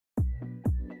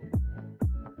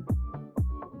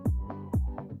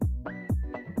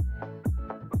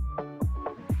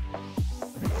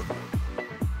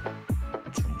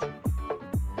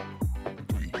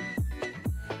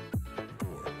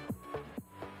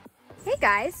Hey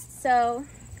guys, so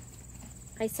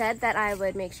I said that I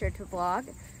would make sure to vlog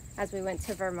as we went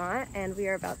to Vermont, and we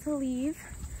are about to leave.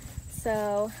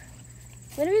 So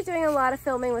I'm going to be doing a lot of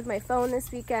filming with my phone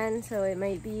this weekend, so it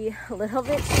might be a little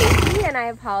bit shaky, and I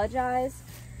apologize.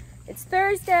 It's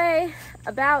Thursday,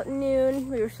 about noon.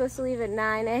 We were supposed to leave at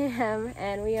 9 a.m.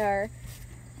 and we are,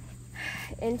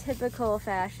 in typical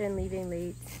fashion, leaving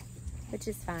late, which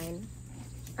is fine.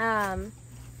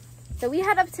 So we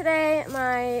head up today.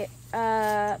 My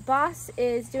boss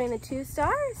is doing the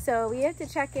 2-star, so we have to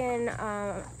check in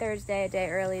Thursday a day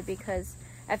early because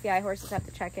FEI horses have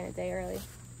to check in a day early.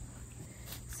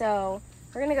 So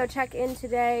we're gonna go check in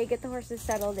today, get the horses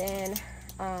settled in.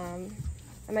 I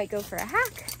might go for a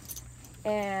hack,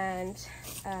 and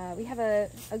we have a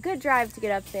good drive to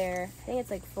get up there. I think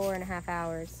it's like 4.5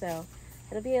 hours, so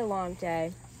it'll be a long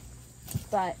day.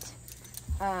 But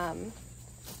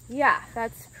yeah,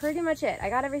 that's pretty much it. I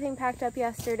got everything packed up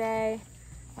yesterday.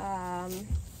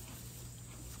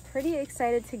 Pretty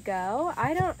excited to go.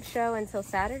 I don't show until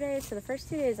Saturday, so the first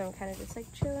 2 days I'm kind of just like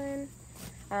chilling.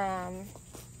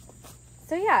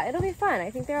 So yeah, it'll be fun. I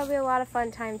think there'll be a lot of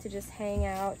fun time to just hang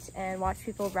out and watch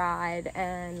people ride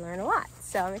and learn a lot.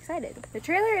 So I'm excited. The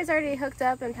trailer is already hooked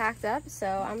up and packed up,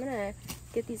 so I'm gonna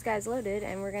get these guys loaded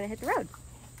and we're gonna hit the road.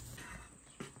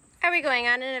 Are we going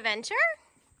on an adventure?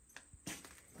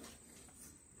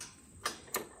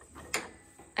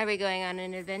 Are we going on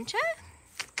an adventure?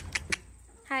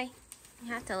 Hi,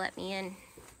 you have to let me in.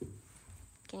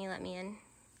 Can you let me in?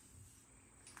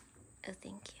 Oh,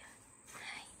 thank you.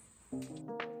 Hi.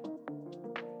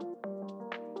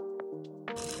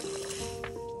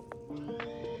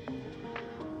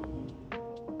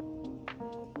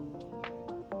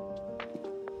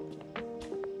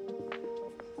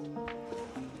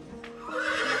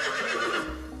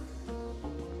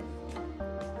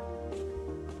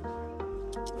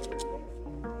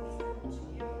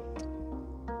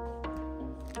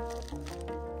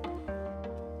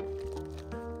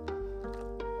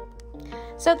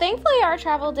 So thankfully our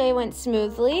travel day went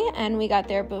smoothly and we got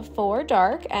there before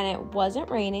dark and it wasn't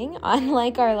raining,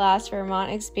 unlike our last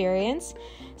Vermont experience.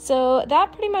 So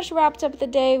that pretty much wrapped up the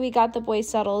day. We got the boys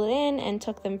settled in and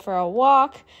took them for a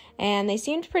walk, and they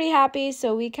seemed pretty happy,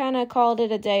 so we kind of called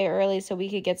it a day early so we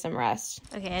could get some rest.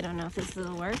 Okay, I don't know if this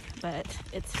will work, but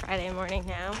it's Friday morning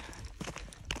now.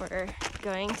 We're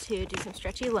going to do some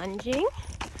stretchy lunging.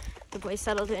 The boys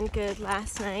settled in good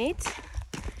last night.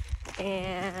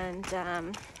 And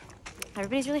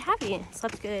everybody's really happy.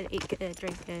 Slept good, ate good,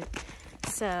 drank good.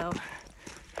 So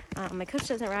my coach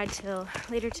doesn't ride till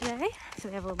later today, so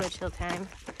we have a little bit of chill time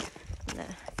to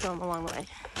film along the way.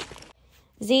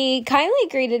 Z kindly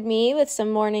greeted me with some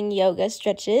morning yoga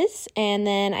stretches, and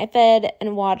then I fed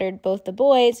and watered both the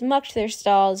boys, mucked their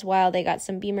stalls while they got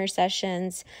some beamer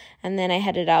sessions, and then I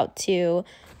headed out to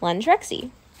lunge Rexy.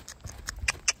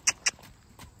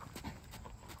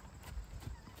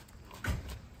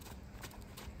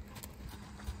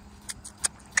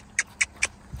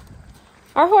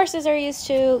 Our horses are used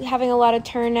to having a lot of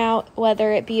turnout,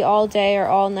 whether it be all day or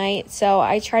all night, so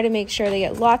I try to make sure they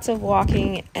get lots of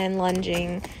walking and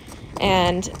lunging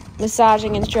and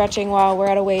massaging and stretching while we're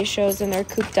at away shows and they're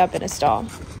cooped up in a stall.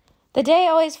 The day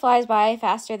always flies by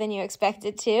faster than you expect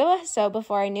it to, so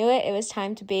before I knew it, it was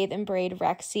time to bathe and braid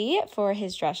Rexy for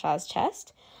his dressage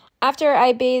test. After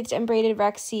I bathed and braided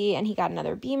Rexy and he got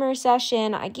another beamer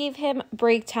session, I gave him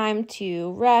break time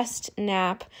to rest,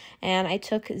 nap, and I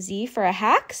took Z for a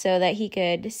hack so that he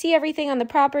could see everything on the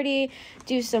property,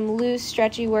 do some loose,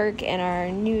 stretchy work in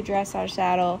our new dressage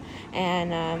saddle,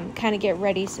 and kind of get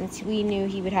ready since we knew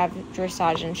he would have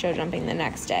dressage and show jumping the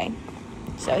next day.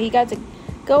 So he got to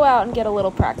go out and get a little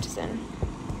practice in.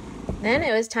 Then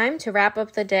it was time to wrap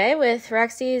up the day with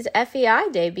Rexy's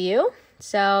FEI debut.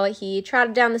 So he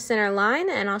trotted down the center line,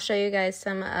 and I'll show you guys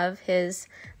some of his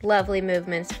lovely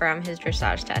movements from his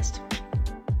dressage test.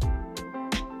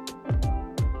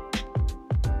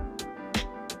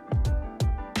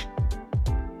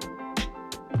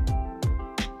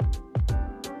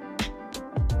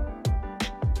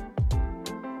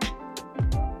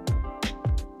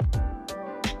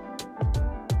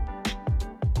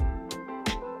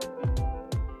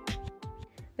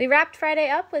 We wrapped Friday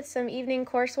up with some evening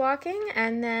course walking,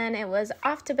 and then it was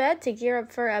off to bed to gear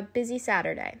up for a busy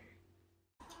Saturday.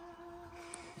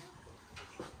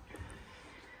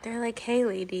 They're like, hey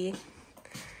lady,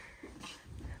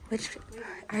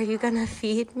 are you gonna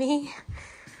feed me?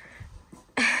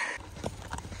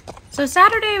 So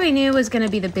Saturday we knew was going to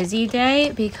be the busy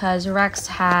day because Rex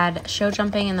had show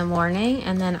jumping in the morning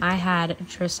and then I had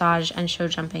dressage and show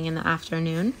jumping in the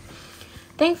afternoon.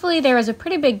 Thankfully, there was a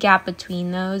pretty big gap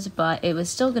between those, but it was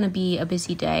still going to be a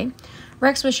busy day.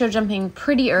 Rex was show jumping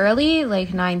pretty early, like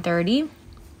 9:30.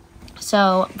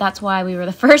 So that's why we were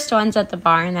the first ones at the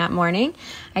barn that morning.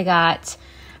 I got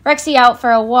Rexy out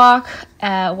for a walk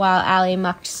while Allie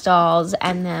mucked stalls,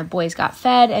 and the boys got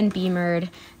fed and beamered,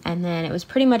 and then it was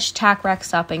pretty much tack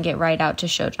Rex up and get right out to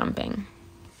show jumping.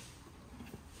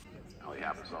 Allie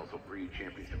happens to also breed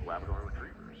championship Labrador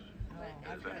retrievers.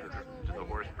 Has entered to the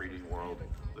horse breeding world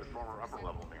with former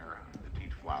upper-level mare,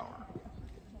 Petite Flower.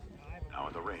 Now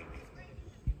in the ring,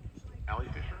 Allie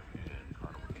Fisher and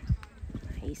Carnival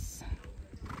King. Nice.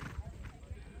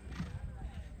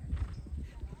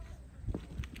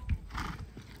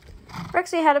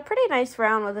 Rexy had a pretty nice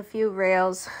round with a few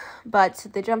rails, but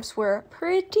the jumps were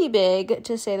pretty big,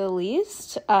 to say the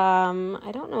least.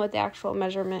 I don't know what the actual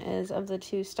measurement is of the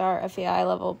 2-star FEI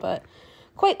level, but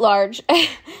quite large.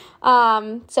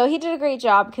 So he did a great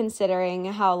job considering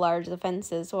how large the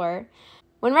fences were.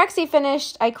 When Rexy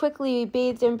finished, I quickly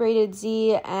bathed and braided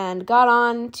Z and got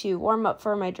on to warm up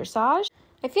for my dressage.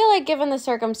 I feel like given the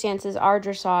circumstances, our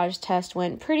dressage test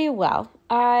went pretty well.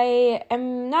 I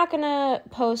am not going to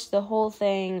post the whole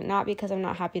thing, not because I'm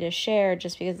not happy to share,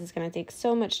 just because it's going to take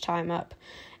so much time up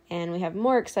and we have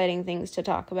more exciting things to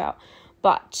talk about.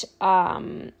 But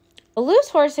a loose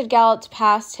horse had galloped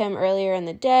past him earlier in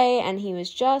the day, and he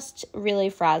was just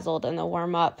really frazzled in the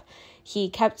warm-up. He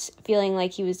kept feeling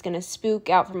like he was going to spook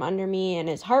out from under me, and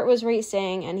his heart was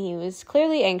racing, and he was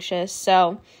clearly anxious.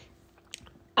 So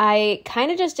I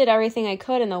kind of just did everything I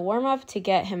could in the warm-up to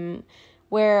get him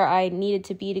where I needed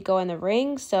to be to go in the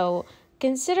ring. So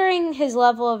considering his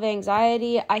level of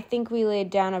anxiety, I think we laid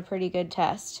down a pretty good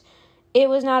test. It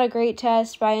was not a great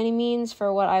test by any means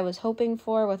for what I was hoping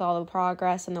for with all the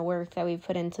progress and the work that we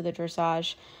put into the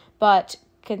dressage. But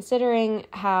considering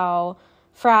how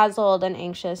frazzled and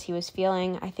anxious he was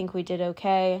feeling, I think we did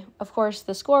okay. Of course,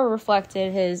 the score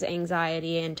reflected his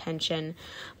anxiety and tension,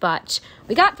 but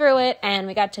we got through it and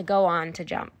we got to go on to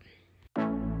jump.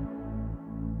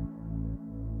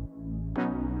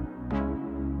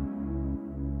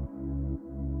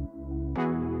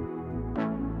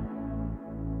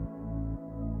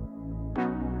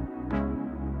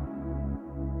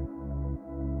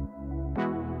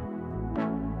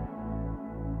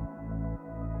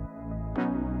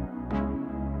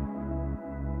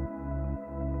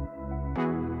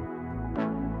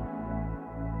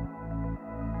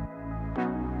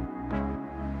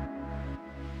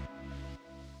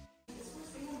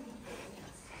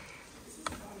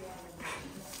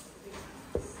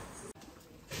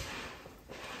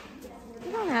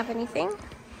 Have anything.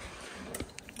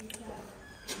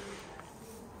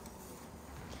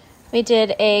 We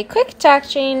did a quick tack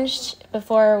change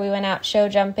before we went out show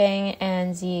jumping,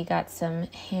 and Z got some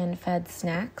hand-fed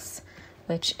snacks,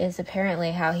 which is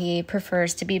apparently how he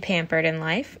prefers to be pampered in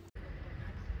life.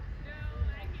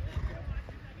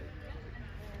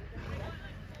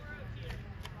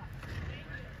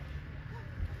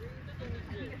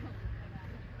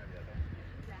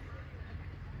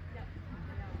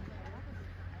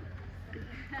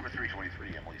 Number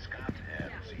 323, Emily Scott at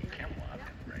the Camelot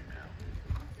right now.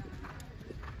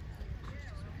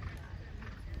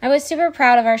 I was super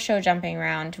proud of our show jumping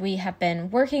round. We have been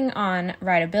working on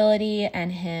rideability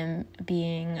and him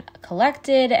being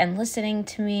collected and listening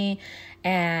to me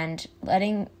and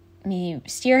letting me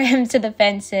steer him to the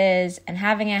fences and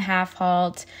having a half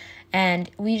halt.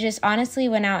 And we just honestly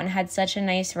went out and had such a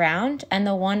nice round. And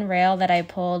the one rail that I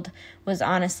pulled was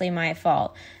honestly my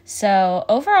fault. So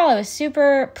overall, I was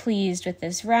super pleased with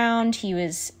this round. He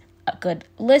was a good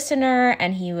listener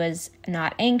and he was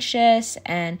not anxious.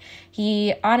 And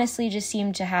he honestly just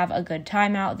seemed to have a good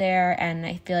time out there. And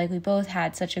I feel like we both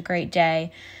had such a great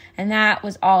day. And that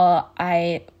was all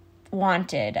I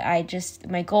wanted.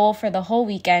 My goal for the whole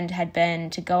weekend had been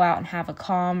to go out and have a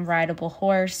calm, rideable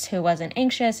horse who wasn't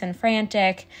anxious and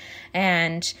frantic,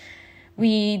 and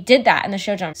we did that in the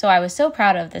show jump. So I was so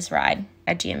proud of this ride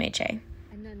at GMHA.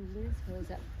 And then Liz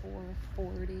was at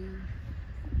 446.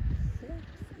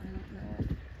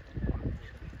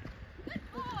 I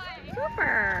don't know.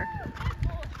 Super!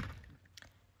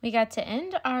 We got to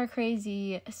end our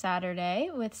crazy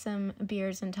Saturday with some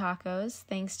beers and tacos,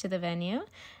 thanks to the venue,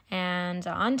 and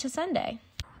on to Sunday.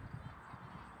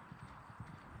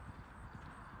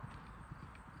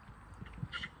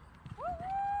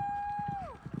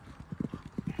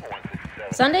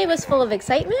 Sunday was full of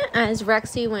excitement as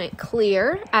Rexy went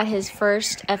clear at his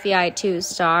first FEI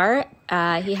 2-star.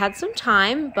 He had some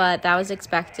time, but that was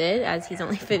expected as he's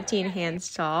only 15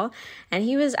 hands tall. And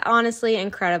he was honestly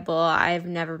incredible. I've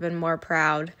never been more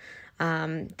proud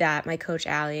that my coach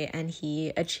Allie, and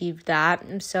he achieved that.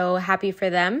 I'm so happy for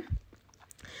them.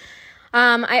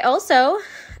 I also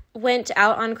went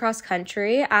out on cross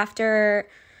country after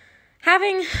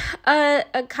having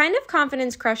a kind of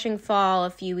confidence crushing fall a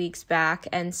few weeks back.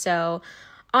 And so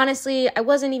honestly, I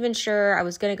wasn't even sure I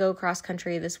was going to go cross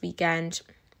country this weekend.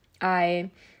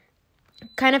 I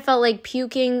kind of felt like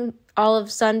puking all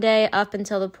of Sunday up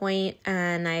until the point,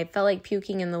 and I felt like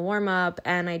puking in the warm up,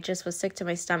 and I just was sick to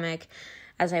my stomach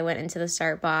as I went into the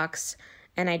start box.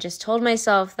 And I just told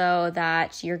myself, though,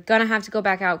 that you're going to have to go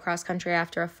back out cross country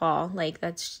after a fall. Like,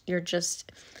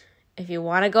 if you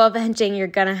want to go eventing, you're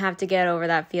going to have to get over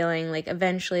that feeling. Like,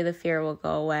 eventually the fear will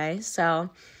go away. So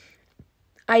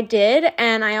I did.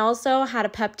 And I also had a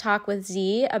pep talk with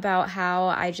Z about how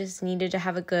I just needed to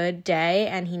have a good day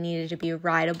and he needed to be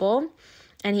rideable.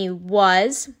 And he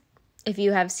was. If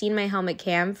you have seen my helmet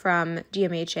cam from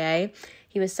GMHA,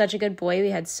 he was such a good boy. We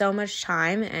had so much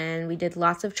time, and we did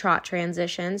lots of trot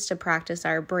transitions to practice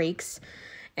our breaks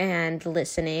and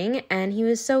listening, and he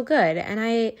was so good. And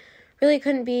I really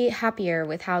couldn't be happier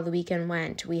with how the weekend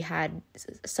went. We had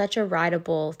such a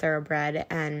rideable thoroughbred,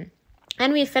 and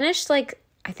we finished, like,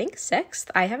 I think 6th.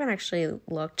 I haven't actually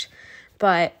looked,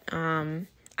 but I'm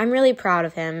really proud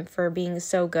of him for being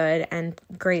so good and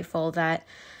grateful that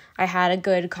I had a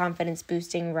good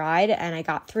confidence-boosting ride, and I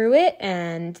got through it,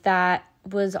 and that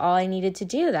was all I needed to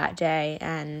do that day.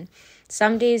 And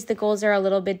some days the goals are a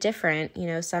little bit different. You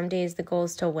know, some days the goal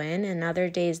is to win, and other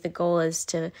days the goal is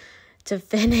to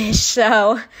finish.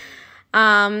 So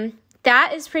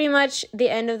that is pretty much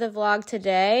the end of the vlog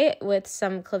today with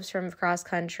some clips from cross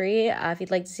country. If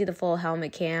you'd like to see the full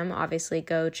helmet cam, obviously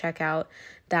go check out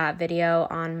that video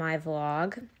on my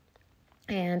vlog.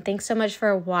 And thanks so much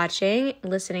for watching,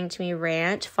 listening to me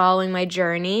rant, following my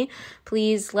journey.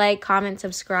 Please like, comment,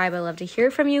 subscribe. I love to hear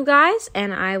from you guys,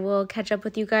 and I will catch up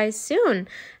with you guys soon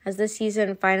as the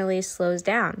season finally slows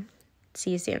down.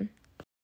 See you soon.